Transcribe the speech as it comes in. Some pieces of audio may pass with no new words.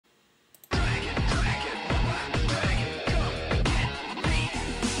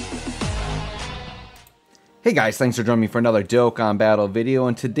Hey guys, thanks for joining me for another Dokkan Battle video,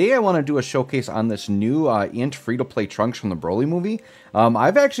 and today I want to do a showcase on this new int free-to-play Trunks from the Broly movie.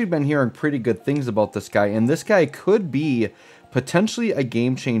 I've actually been hearing pretty good things about this guy, and this guy could be potentially a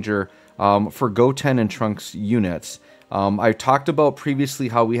game changer for Goten and Trunks units. I talked about previously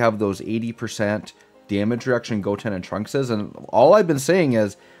how we have those 80% damage reduction Goten and Trunks is, and all I've been saying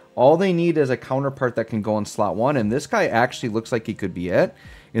is all they need is a counterpart that can go in slot 1, and this guy actually looks like he could be it.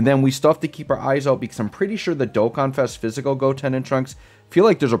 And then we still have to keep our eyes out because I'm pretty sure the Dokkan Fest physical Goten and Trunks feel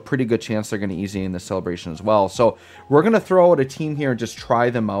like there's a pretty good chance they're going to easy in this celebration as well. So we're going to throw out a team here and just try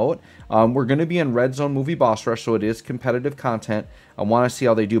them out. We're going to be in Red Zone Movie Boss Rush, so it is competitive content. I want to see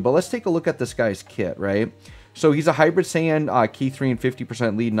how they do. But let's take a look at this guy's kit, right? So he's a Hybrid Saiyan, Key 3 and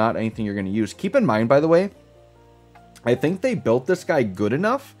 50% lead, not anything you're going to use. Keep in mind, by the way, I think they built this guy good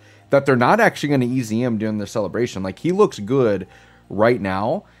enough that they're not actually going to easy him during the celebration. Like, he looks good right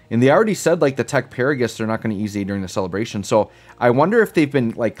now, and they already said like the Tech Paragus they're not going to easy during the celebration. So I wonder if they've been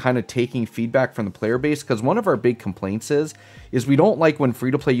like kind of taking feedback from the player base, because one of our big complaints is we don't like when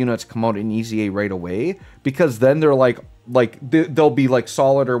free-to-play units come out in easy A right away, because then they're like they'll be like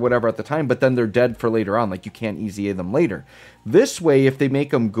solid or whatever at the time, but then they're dead for later on. Like, you can't easy A them later. This way, if they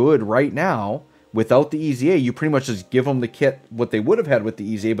make them good right now without the easy A, you pretty much just give them the kit what they would have had with the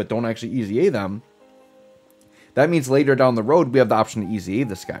easy A, but don't actually easy A them. That means later down the road, we have the option to easy A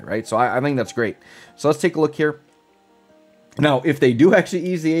this guy, right? So I think that's great. So let's take a look here. Now, if they do actually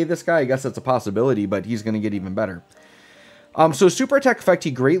easy A this guy, I guess that's a possibility, but he's going to get even better. So super attack effect,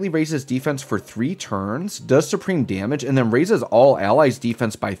 he greatly raises defense for 3 turns, does supreme damage, and then raises all allies'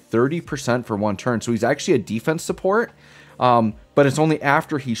 defense by 30% for 1 turn. So he's actually a defense support, but it's only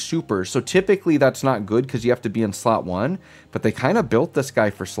after he supers. So typically that's not good because you have to be in slot 1, but they kind of built this guy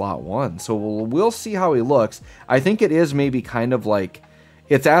for slot 1. So we'll see how he looks. I think it is maybe kind of like,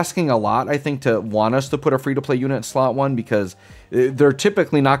 it's asking a lot, I think, to want us to put a free-to-play unit in slot 1, because they're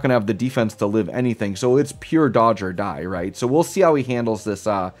typically not going to have the defense to live anything. So it's pure dodge or die, right? So we'll see how he handles this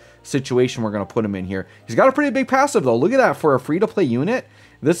situation we're going to put him in here. He's got a pretty big passive, though. Look at that for a free-to-play unit.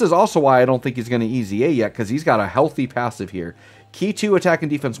 This is also why I don't think he's going to easy A yet, because he's got a healthy passive here. Key 2, attack and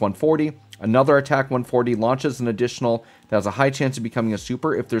defense 140. Another attack 140, launches an additional that has a high chance of becoming a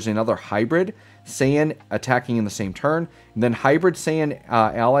super if there's another hybrid Saiyan attacking in the same turn. And then hybrid Saiyan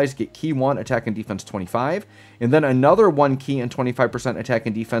allies get key 1, attack and defense 25. And then another 1 key and 25% attack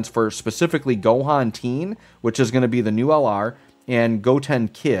and defense for specifically Gohan Teen, which is going to be the new LR, and Goten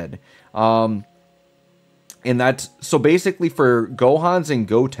Kid. And that's, so basically for Gohans and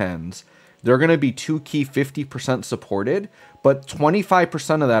Gotens, they're going to be 2 key 50% supported, but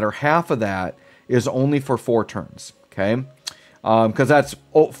 25% of that, or half of that, is only for 4 turns, okay? Because that's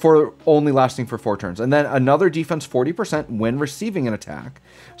for only lasting for 4 turns. And then another defense 40% when receiving an attack.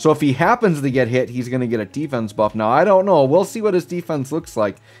 So if he happens to get hit, he's going to get a defense buff. Now, I don't know. We'll see what his defense looks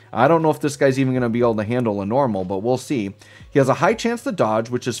like. I don't know if this guy's even going to be able to handle a normal, but we'll see. He has a high chance to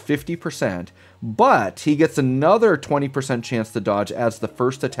dodge, which is 50%, but he gets another 20% chance to dodge as the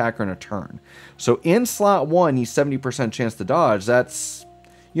first attacker in a turn. So in slot 1, he's 70% chance to dodge. That's,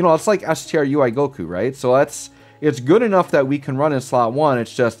 you know, it's like STRUI Goku, right? So it's good enough that we can run in slot 1.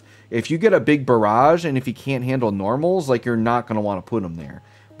 It's just, if you get a big barrage and if he can't handle normals, like, you're not going to want to put him there.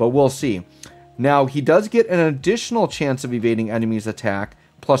 But we'll see. Now, he does get an additional chance of evading enemies' attack,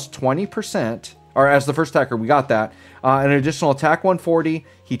 plus 20%, or as the first attacker, we got that. An additional attack 140.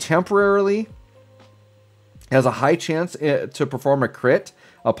 He temporarily has a high chance to perform a crit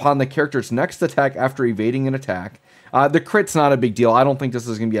upon the character's next attack after evading an attack. The crit's not a big deal. I don't think this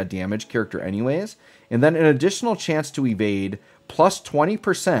is going to be a damage character anyways. And then an additional chance to evade, plus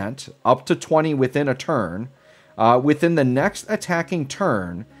 20%, up to 20 within a turn, within the next attacking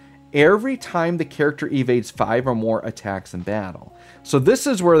turn, every time the character evades 5 or more attacks in battle. So this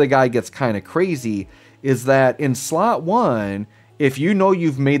is where the guy gets kind of crazy, is that in slot 1, if you know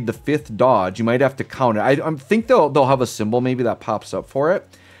you've made the 5th dodge, you might have to count it. I think they'll have a symbol maybe that pops up for it.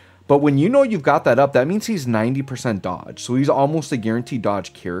 But when you know you've got that up, that means he's 90% dodge. So he's almost a guaranteed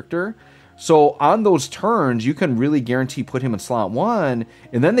dodge character. So on those turns, you can really guarantee put him in slot 1.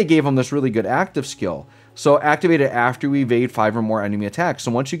 And then they gave him this really good active skill. So activate it after we evade 5 or more enemy attacks.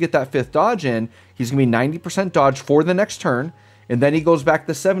 So once you get that 5th dodge in, he's going to be 90% dodge for the next turn. And then he goes back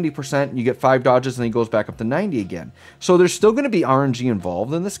to 70%, and you get 5 dodges, and he goes back up to 90 again. So there's still going to be RNG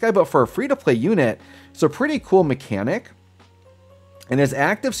involved in this guy, but for a free-to-play unit, it's a pretty cool mechanic. And his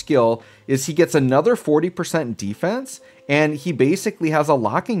active skill is he gets another 40% defense, and he basically has a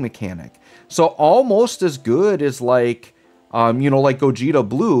locking mechanic. So almost as good as like, you know, like Gogeta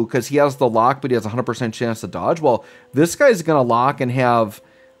Blue, because he has the lock, but he has a 100% chance to dodge. Well, this guy's going to lock and have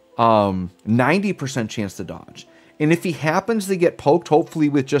 90% chance to dodge. And if he happens to get poked, hopefully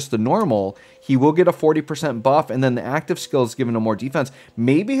with just the normal, he will get a 40% buff, and then the active skill is giving him more defense.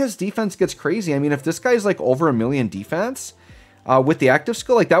 Maybe his defense gets crazy. I mean, if this guy's like over 1 million defense with the active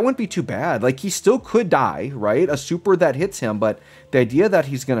skill, like that wouldn't be too bad. Like he still could die, right? A super that hits him, but the idea that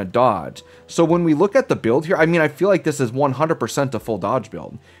he's going to dodge. So when we look at the build here, I mean, I feel like this is 100% a full dodge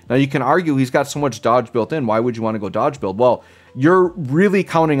build. Now you can argue he's got so much dodge built in. Why would you want to go dodge build? Well, you're really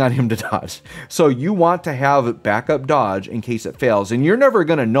counting on him to dodge. So you want to have backup dodge in case it fails. And you're never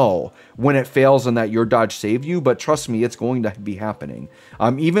going to know when it fails and that your dodge saved you, but trust me, it's going to be happening.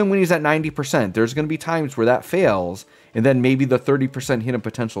 Even when he's at 90%, there's going to be times where that fails, and then maybe the 30% hidden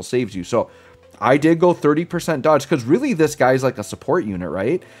potential saves you. So I did go 30% dodge because really this guy's like a support unit,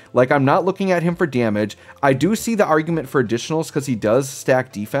 right? Like I'm not looking at him for damage. I do see the argument for additionals because he does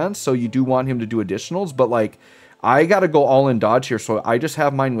stack defense. So you do want him to do additionals, but like I got to go all in dodge here. So I just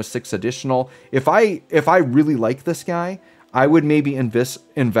have mine with 6 additional. If I really like this guy, I would maybe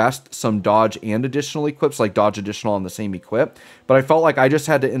invest some dodge and additional equips, like dodge additional on the same equip. But I felt like I just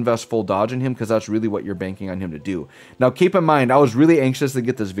had to invest full dodge in him because that's really what you're banking on him to do. Now, keep in mind, I was really anxious to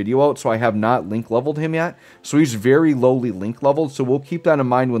get this video out, so I have not link leveled him yet. So he's very lowly link leveled. So we'll keep that in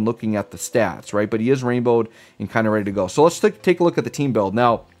mind when looking at the stats, right? But he is rainbowed and kind of ready to go. So let's take a look at the team build.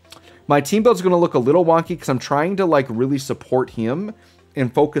 Now, my team build is going to look a little wonky because I'm trying to like really support him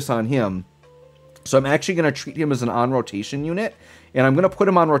and focus on him. So I'm actually going to treat him as an on-rotation unit, and I'm going to put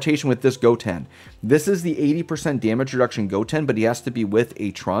him on rotation with this Goten. This is the 80% damage reduction Goten, but he has to be with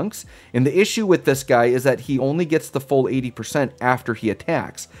a Trunks. And the issue with this guy is that he only gets the full 80% after he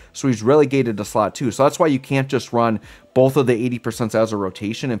attacks. So he's relegated to slot 2. So that's why you can't just run both of the 80% as a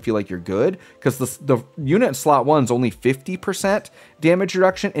rotation and feel like you're good, because the unit in slot 1 is only 50% damage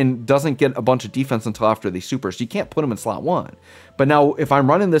reduction and doesn't get a bunch of defense until after they super. So you can't put him in slot 1. But now if I'm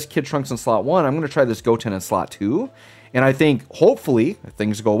running this Kid Trunks in slot 1, I'm going to try this Goten in slot 2. And I think, hopefully, if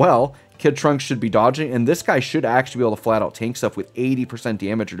things go well, Kid Trunks should be dodging, and this guy should actually be able to flat out tank stuff with 80%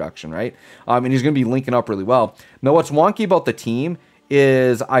 damage reduction, right? And he's going to be linking up really well. Now, what's wonky about the team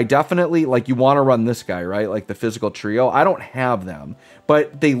is I definitely, like, you want to run this guy, right? Like the physical trio. I don't have them,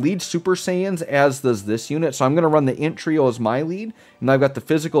 but they lead Super Saiyans, as does this unit. So I'm going to run the Int trio as my lead, and I've got the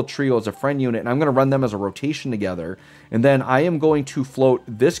physical trio as a friend unit, and I'm going to run them as a rotation together. And then I am going to float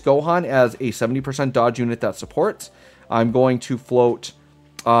this Gohan as a 70% dodge unit that supports. I'm going to float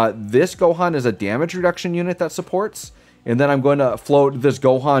this Gohan as a damage reduction unit that supports. And then I'm going to float this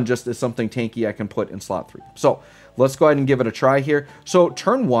Gohan just as something tanky I can put in slot 3. So let's go ahead and give it a try here. So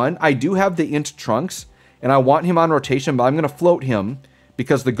turn 1, I do have the Int Trunks, and I want him on rotation, but I'm going to float him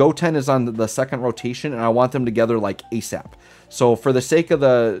because the Goten is on the second rotation, and I want them together like ASAP. So for the sake of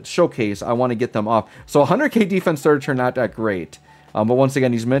the showcase, I want to get them off. So 100k defense third turn, not that great. But once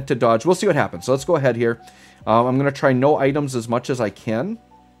again, he's meant to dodge. We'll see what happens. So let's go ahead here. I'm going to try no items as much as I can.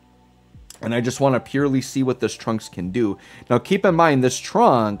 And I just want to purely see what this Trunks can do. Now, keep in mind, this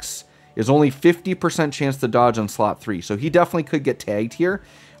Trunks is only 50% chance to dodge on slot 3. So he definitely could get tagged here.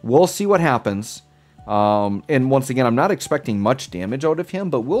 We'll see what happens. And once again, I'm not expecting much damage out of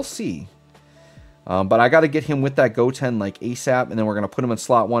him, but we'll see. But I got to get him with that Goten like ASAP. And then we're going to put him in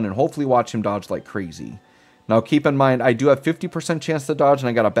slot 1 and hopefully watch him dodge like crazy. Now, keep in mind, I do have 50% chance to dodge, and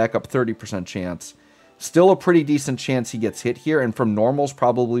I got a backup 30% chance. Still a pretty decent chance he gets hit here, and from normals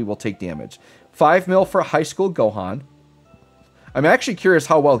probably will take damage. 5 mil for a high school Gohan. I'm actually curious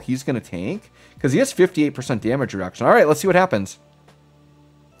how well he's going to tank, because he has 58% damage reduction. All right, let's see what happens.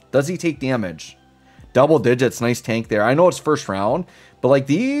 Does he take damage? Double digits, nice tank there. I know it's first round, but like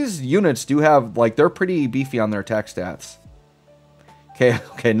these units do have, like, they're pretty beefy on their attack stats.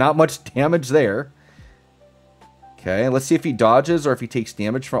 Okay, not much damage there. Okay, let's see if he dodges or if he takes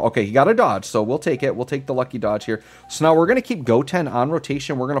damage from... Okay, he got a dodge, so we'll take it. We'll take the lucky dodge here. So now we're going to keep Goten on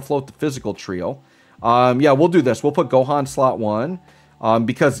rotation. We're going to float the physical trio. Yeah, we'll do this. We'll put Gohan slot 1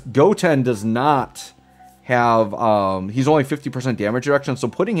 because Goten does not have... he's only 50% damage reduction, so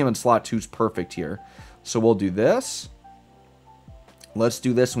putting him in slot 2 is perfect here. So we'll do this. Let's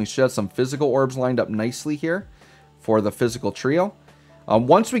do this, and we should have some physical orbs lined up nicely here for the physical trio.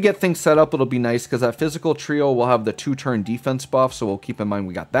 Once we get things set up, it'll be nice because that physical trio will have the 2-turn defense buff, so we'll keep in mind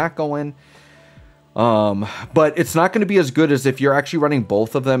we got that going. But it's not going to be as good as if you're actually running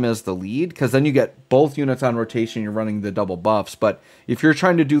both of them as the lead, because then you get both units on rotation, you're running the double buffs. But if you're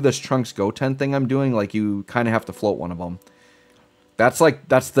trying to do this Trunks Goten thing I'm doing, like, you kind of have to float one of them. That's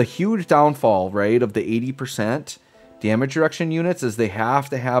the huge downfall, right, of the 80% damage reduction units, is they have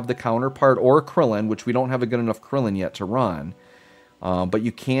to have the counterpart or Krillin, which we don't have a good enough Krillin yet to run. But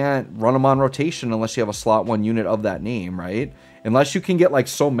you can't run them on rotation unless you have a slot 1 unit of that name, right? Unless you can get like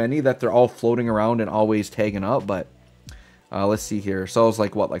so many that they're all floating around and always tagging up. But let's see here. So it was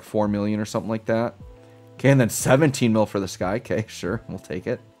like, what, like 4 million or something like that? Okay, and then 17 mil for this guy. Okay, sure, we'll take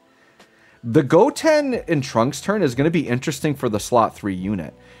it. The Go 10 in Trunks turn is going to be interesting for the slot 3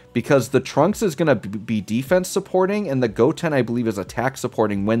 unit, because the Trunks is going to be defense supporting, and the Go 10, I believe, is attack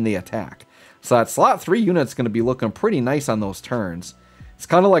supporting when they attack. So that slot 3 unit's going to be looking pretty nice on those turns. It's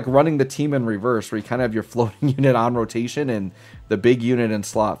kind of like running the team in reverse, where you kind of have your floating unit on rotation and the big unit in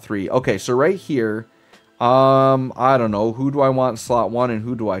slot 3. Okay, so right here, I don't know, who do I want in slot 1 and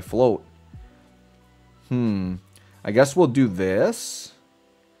who do I float? I guess we'll do this.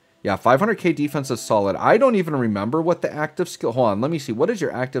 Yeah, 500k defense is solid. I don't even remember what the active skill... Hold on, let me see. What does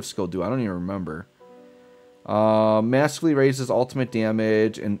your active skill do? I don't even remember. Massively raises ultimate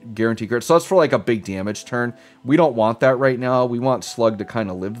damage and guarantee crit. So that's for like a big damage turn. We don't want that right now. We want Slug to kind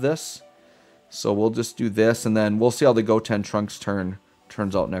of live this. So we'll just do this, and then we'll see how the Go 10 Trunks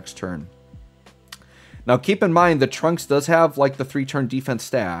turns out next turn. Now keep in mind the Trunks does have like the 3-turn defense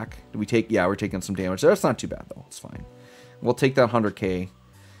stack. We take, yeah, we're taking some damage. That's not too bad though. It's fine. We'll take that 100k.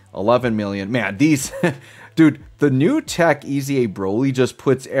 11 million. Man, these... Dude, the new tech Easy A Broly just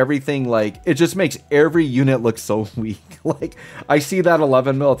puts everything like... It just makes every unit look so weak. Like, I see that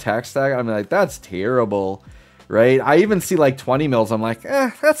 11 mil attack stack. I'm like, that's terrible. Right? I even see like 20 mils. I'm like,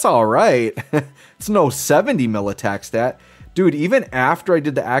 that's alright. It's no 70 mil attack stat. Dude, even after I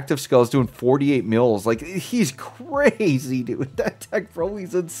did the active skill, I was doing 48 mils. Like, he's crazy, dude. That tech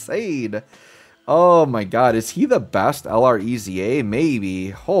Broly's insane. Oh my god, is he the best LREZA?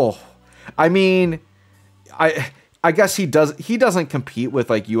 Maybe. Oh, I mean, I guess he doesn't compete with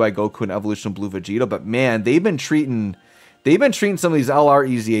like UI Goku and Evolution Blue Vegeta, but man, they've been treating some of these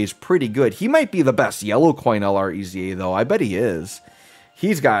LREZAs pretty good. He might be the best yellow coin LREZA though. I bet he is.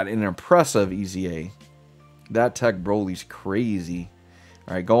 He's got an impressive EZA. That tech Broly's crazy.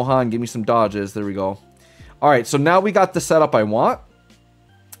 All right, Gohan, give me some dodges. There we go. All right, so now we got the setup I want.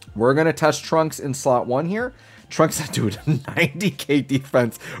 We're going to test Trunks in slot 1 here. Trunks, dude, 90k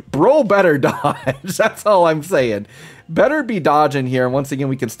defense. Bro better dodge. That's all I'm saying. Better be dodging here. And once again,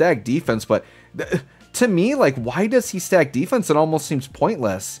 we can stack defense. But to me, like, why does he stack defense? It almost seems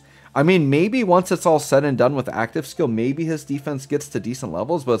pointless. I mean, maybe once it's all said and done with active skill, maybe his defense gets to decent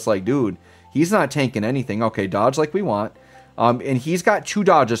levels. But it's like, dude, he's not tanking anything. Okay, dodge like we want. And he's got 2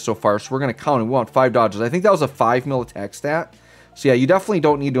 dodges so far. So we're going to count him. We want 5 dodges. I think that was a 5 mil attack stat. So yeah, you definitely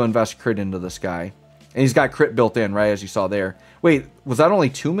don't need to invest crit into this guy. And he's got crit built in, right, as you saw there. Wait, was that only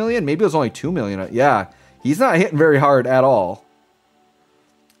 2 million? Maybe it was only 2 million. Yeah, he's not hitting very hard at all.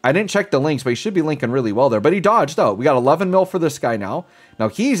 I didn't check the links, but he should be linking really well there. But he dodged out. We got 11 mil for this guy now. Now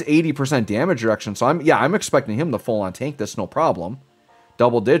he's 80% damage reduction, so I'm expecting him to full-on tank this, no problem.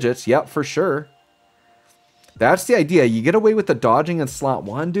 Double digits, yep, for sure. That's the idea. You get away with the dodging in slot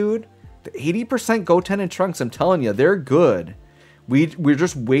 1, dude. The 80% Go 10 and Trunks, I'm telling you, they're good. We're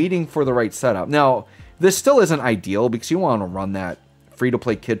just waiting for the right setup. Now, this still isn't ideal because you want to run that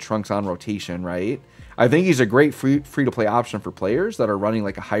free-to-play Kid Trunks on rotation, right? I think he's a great free-to-play option for players that are running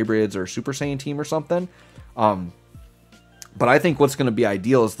like a Hybrids or Super Saiyan team or something. But I think what's going to be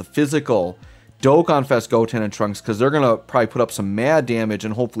ideal is the physical Dokkan Fest Go 10 and Trunks, because they're going to probably put up some mad damage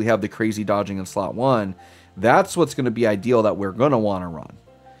and hopefully have the crazy dodging in slot 1. That's what's going to be ideal that we're going to want to run.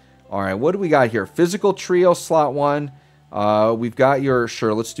 All right, what do we got here? Physical Trio slot 1. We've got your,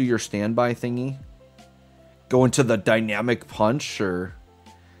 sure, let's do your standby thingy. Go into the dynamic punch, or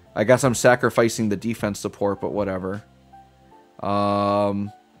I guess I'm sacrificing the defense support, but whatever. Do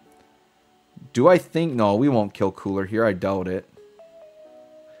I think, no, we won't kill Cooler here. I doubt it.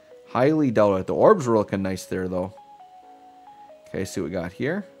 Highly doubt it. The orbs were looking nice there, though. Okay, see what we got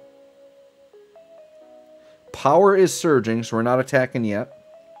here. Power is surging, so we're not attacking yet.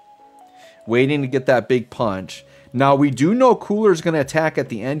 Waiting to get that big punch. Now, we do know Cooler's going to attack at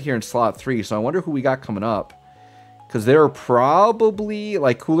the end here in slot 3, so I wonder who we got coming up. Because they're probably,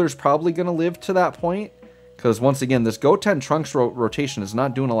 like, Cooler's probably going to live to that point. Because, once again, this Go 10 Trunks rotation is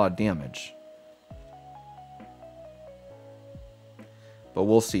not doing a lot of damage. But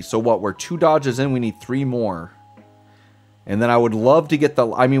we'll see. So, what, we're 2 dodges in, we need 3 more. And then I would love to get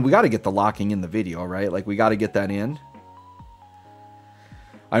the, I mean, we got to get the locking in the video, right? Like, we got to get that in.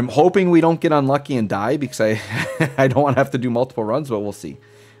 I'm hoping we don't get unlucky and die because I don't want to have to do multiple runs, but we'll see.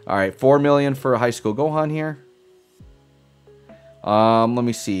 All right, 4 million for a high school Gohan here. Let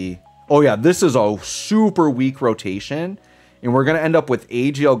me see. Oh yeah, this is a super weak rotation, and we're gonna end up with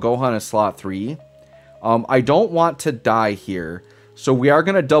AGL Gohan in slot 3. I don't want to die here, so we are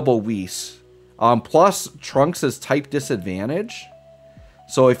gonna double Whis. Plus Trunks is type disadvantage.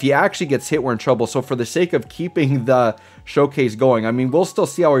 So if he actually gets hit, we're in trouble. So for the sake of keeping the showcase going, I mean, we'll still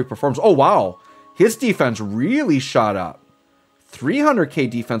see how he performs. Oh, wow. His defense really shot up. 300k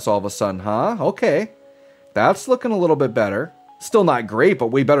defense all of a sudden, huh? Okay. That's looking a little bit better. Still not great, but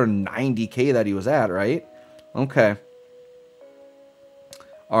way better than 90k that he was at, right? Okay.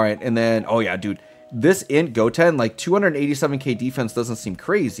 All right, and then, oh yeah, dude. This int Goten, like 287k defense doesn't seem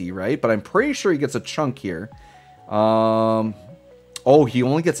crazy, right? But I'm pretty sure he gets a chunk here. Oh, he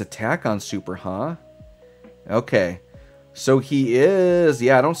only gets attack on super, huh? Okay. So he is...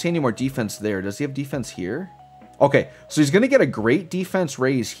 Yeah, I don't see any more defense there. Does he have defense here? Okay, so he's going to get a great defense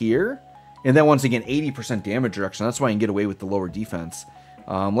raise here. And then once again, 80% damage reduction. That's why he can get away with the lower defense.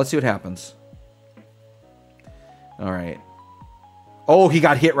 Let's see what happens. All right. Oh, he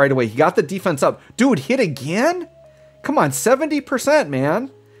got hit right away. He got the defense up. Dude, hit again? Come on, 70%,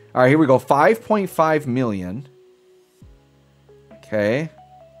 man. All right, here we go. 5.5 million. Okay.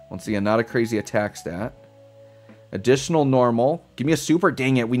 Once again, not a crazy attack stat. Additional normal. Give me a super.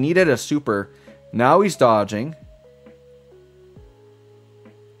 Dang it. We needed a super. Now he's dodging.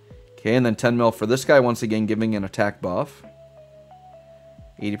 Okay, and then 10 mil for this guy. Once again, giving an attack buff.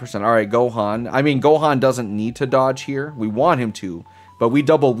 80%. All right, Gohan. I mean, Gohan doesn't need to dodge here. We want him to. But we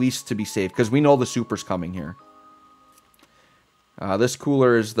double least to be safe. Because we know the super's coming here. This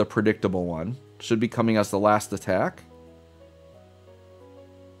cooler is the predictable one. Should be coming as the last attack.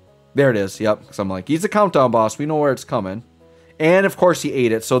 There it is, yep. Because I'm like, he's a countdown boss. We know where it's coming. And, of course, he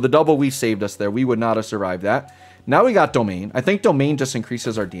ate it. So the double we saved us there. We would not have survived that. Now we got Domain. I think Domain just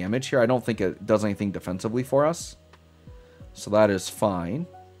increases our damage here. I don't think it does anything defensively for us. So that is fine.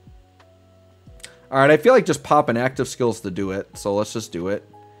 Alright, I feel like just popping active skills to do it. So let's just do it.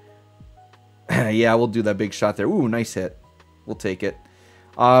 Yeah, we'll do that big shot there. Ooh, nice hit. We'll take it.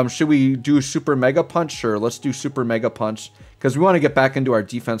 Should we do Super Mega Punch? Sure, let's do Super Mega Punch. Because we want to get back into our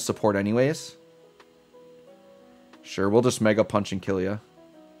defense support anyways. Sure, we'll just Mega Punch and kill you.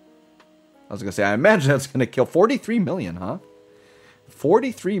 I was going to say, I imagine that's going to kill 43 million, huh?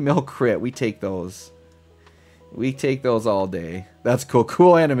 43 mil crit. We take those. We take those all day. That's cool.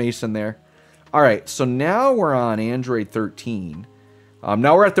 Cool animation there. All right, so now we're on Android 13.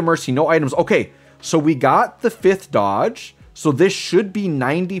 Now we're at the mercy. No items. Okay, so we got the 5th dodge. So this should be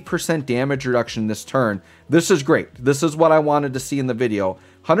 90% damage reduction this turn. This is great. This is what I wanted to see in the video.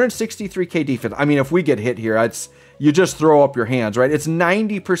 163k defense. I mean, if we get hit here, you just throw up your hands, right? It's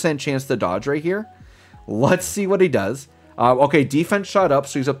 90% chance to dodge right here. Let's see what he does. Okay, defense shot up,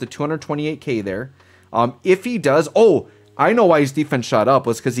 so he's up to 228k there. If he does... Oh, I know why his defense shot up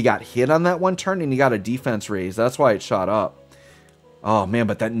was because he got hit on that one turn and he got a defense raise. That's why it shot up. Oh, man,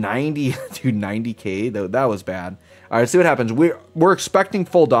 but that 90... Dude, 90k? That was bad. All right, see what happens. We're expecting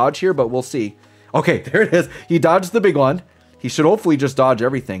full dodge here, but we'll see. Okay, there it is. He dodged the big one. He should hopefully just dodge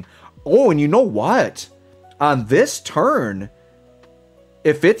everything. Oh, and you know what? On this turn,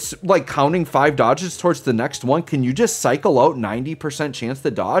 if it's like counting 5 dodges towards the next one, can you just cycle out 90% chance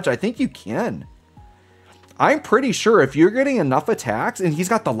to dodge? I think you can. I'm pretty sure if you're getting enough attacks, and he's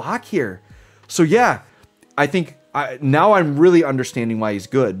got the lock here. So yeah, I think now I'm really understanding why he's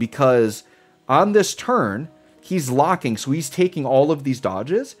good, because on this turn, he's locking, so he's taking all of these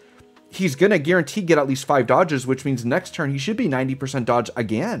dodges. He's going to guarantee get at least 5 dodges, which means next turn he should be 90% dodge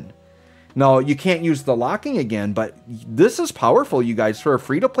again. Now, you can't use the locking again, but this is powerful, you guys. For a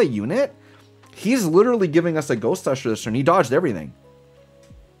free-to-play unit, he's literally giving us a Ghost Usher this turn. He dodged everything.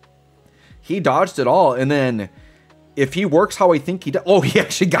 He dodged it all, and then if he works how I think he does... Oh, he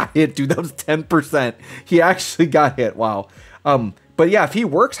actually got hit, dude. That was 10%. He actually got hit. Wow. But yeah, if he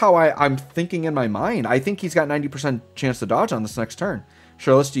works how I'm thinking in my mind, I think he's got 90% chance to dodge on this next turn.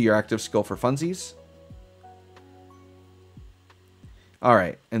 Sure, let's do your active skill for funsies. All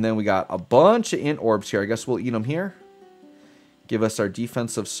right, and then we got a bunch of int orbs here. I guess we'll eat them here. Give us our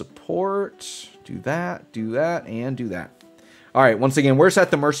defensive support. Do that, and do that. All right, once again, we're just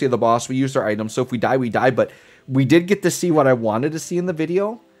at the mercy of the boss. We used our items, so if we die, we die. But we did get to see what I wanted to see in the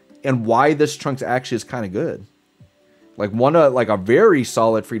video and why this Trunks actually is kind of good. Like a very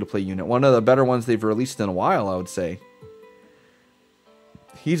solid free-to-play unit. One of the better ones they've released in a while, I would say.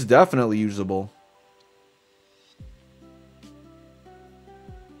 He's definitely usable.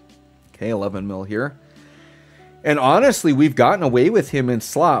 Okay, 11 mil here. And honestly, we've gotten away with him in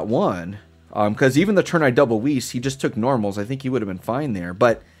slot 1. Because even the turn I double Whis, he just took normals. I think he would have been fine there.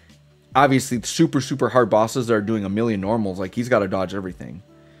 But obviously, super, super hard bosses that are doing a million normals. Like, he's got to dodge everything.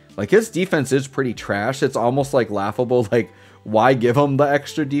 Like, his defense is pretty trash. It's almost, like, laughable. Like, why give him the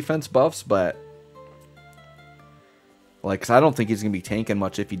extra defense buffs? But, like, 'cause I don't think he's going to be tanking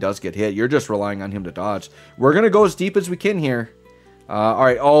much if he does get hit. You're just relying on him to dodge. We're going to go as deep as we can here. All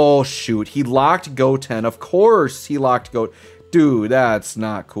right. Oh, shoot. He locked Goten. Of course he locked Goten. Dude, that's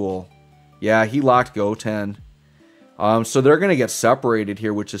not cool. Yeah, he locked Goten. So they're going to get separated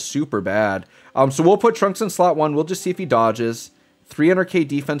here, which is super bad. So we'll put Trunks in slot 1. We'll just see if he dodges. 300k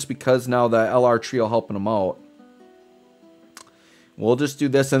defense because now the LR trio helping him out. We'll just do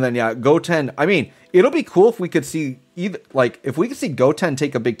this, and then, yeah, Goten. I mean, it'll be cool if we could see either, like, if we could see Goten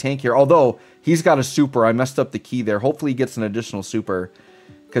take a big tank here. Although he's got a super, I messed up the key there. Hopefully he gets an additional super,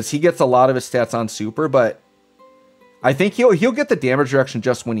 because he gets a lot of his stats on super. But I think he'll get the damage reduction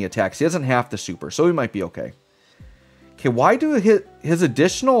just when he attacks. He doesn't have the super, so he might be okay. Okay, why do his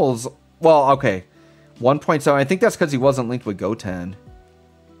additionals? Well, okay, 1.7. I think that's because he wasn't linked with Goten.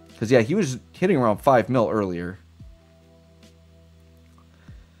 Because yeah, he was hitting around 5 mil earlier.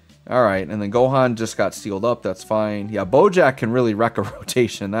 Alright, and then Gohan just got sealed up. That's fine. Yeah, Bojack can really wreck a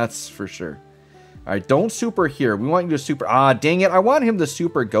rotation. That's for sure. Alright, don't super here. We want you to super... Ah, dang it. I want him to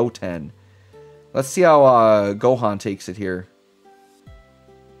super Goten. Let's see how Gohan takes it here.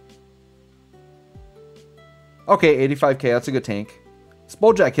 Okay, 85k. That's a good tank. This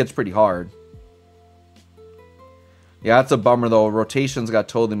Bojack hits pretty hard. Yeah, that's a bummer, though. Rotations got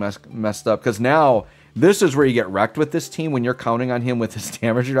totally messed up. Because now... this is where you get wrecked with this team when you're counting on him with his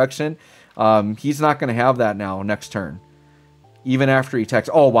damage reduction. He's not going to have that now next turn. Even after he attacks.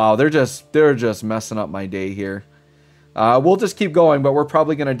 Oh, wow. They're just messing up my day here. We'll just keep going, but we're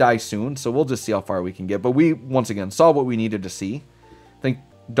probably going to die soon. So we'll just see how far we can get. But we, once again, saw what we needed to see. I think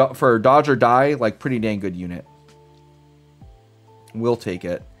for dodge or die, like, pretty dang good unit. We'll take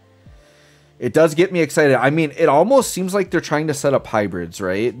it. It does get me excited. I mean, it almost seems like they're trying to set up hybrids,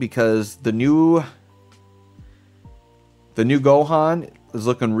 right? Because the new Gohan is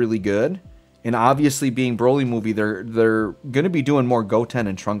looking really good. And obviously being Broly movie, they're going to be doing more Goten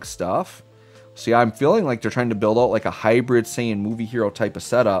and Trunks stuff. So yeah, I'm feeling like they're trying to build out like a hybrid Saiyan movie hero type of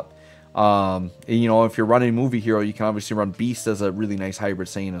setup. And, you know, if you're running movie hero, you can obviously run Beast as a really nice hybrid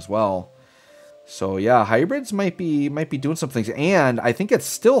Saiyan as well. So yeah, hybrids might be doing some things. And I think it's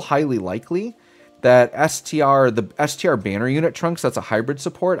still highly likely that the STR banner unit Trunks, that's a hybrid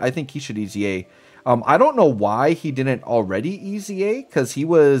support, I think he should EZA. I don't know why he didn't already EZA, because he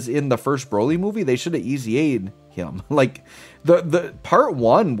was in the first Broly movie. They should have EZA'd him. Like, the part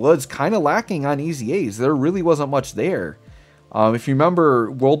 1 was kind of lacking on EZAs. There really wasn't much there. If you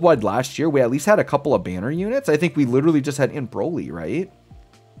remember Worldwide last year, we at least had a couple of banner units. I think we literally just had in Broly, right?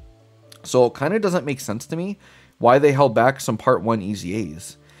 So it kind of doesn't make sense to me why they held back some part 1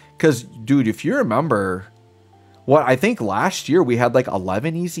 EZAs. Because, dude, if you remember, what I think last year we had like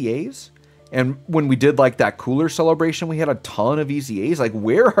 11 EZAs. And when we did like that cooler celebration, we had a ton of EZAs. Like,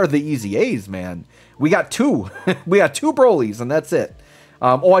 where are the EZAs, man? We got 2. We got 2 Brolys, and that's it.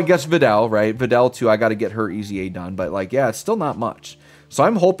 Oh, I guess Videl, right? Videl, too. I got to get her EZA done. But, like, yeah, it's still not much. So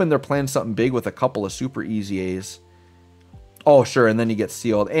I'm hoping they're planning something big with a couple of super EZAs. Oh, sure. And then he gets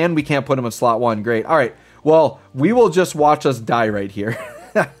sealed. And we can't put him in slot 1. Great. All right. Well, we will just watch us die right here.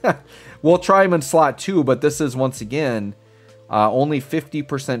 We'll try him in slot 2. But this is, once again... only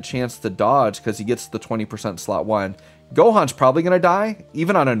 50% chance to dodge because he gets the 20% slot 1. Gohan's probably going to die,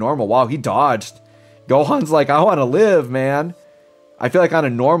 even on a normal. Wow, he dodged. Gohan's like, I want to live, man. I feel like on a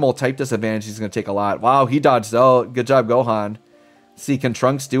normal type disadvantage, he's going to take a lot. Wow, he dodged out. Good job, Gohan. See, can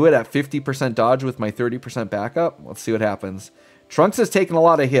Trunks do it at 50% dodge with my 30% backup? Let's see what happens. Trunks has taken a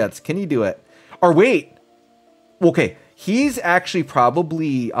lot of hits. Can he do it? Or wait. Okay, he's actually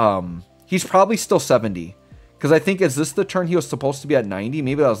probably, he's probably still 70. Because I think, is this the turn he was supposed to be at 90?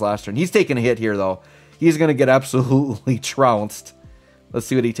 Maybe that was last turn. He's taking a hit here, though. He's going to get absolutely trounced. Let's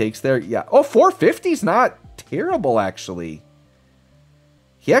see what he takes there. Yeah. Oh, 450 is not terrible, actually.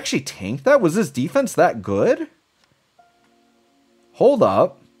 He actually tanked that? Was his defense that good? Hold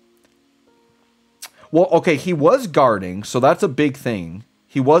up. Well, okay, he was guarding, so that's a big thing.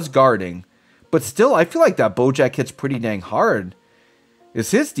 He was guarding. But still, I feel like that Bojack hits pretty dang hard.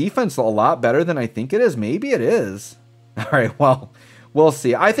 Is his defense a lot better than I think it is? Maybe it is. All right, well, we'll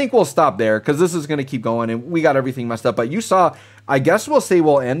see. I think we'll stop there because this is going to keep going and we got everything messed up. But you saw, I guess we'll say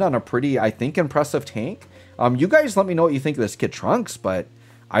we'll end on a pretty, I think, impressive tank. You guys let me know what you think of this kid Trunks, but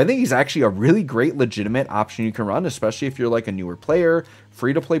I think he's actually a really great, legitimate option you can run, especially if you're like a newer player,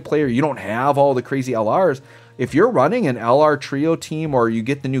 free-to-play player. You don't have all the crazy LRs. If you're running an LR trio team or you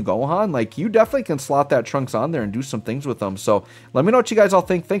get the new Gohan, like, you definitely can slot that Trunks on there and do some things with them. So let me know what you guys all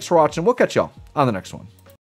think. Thanks for watching. We'll catch y'all on the next one.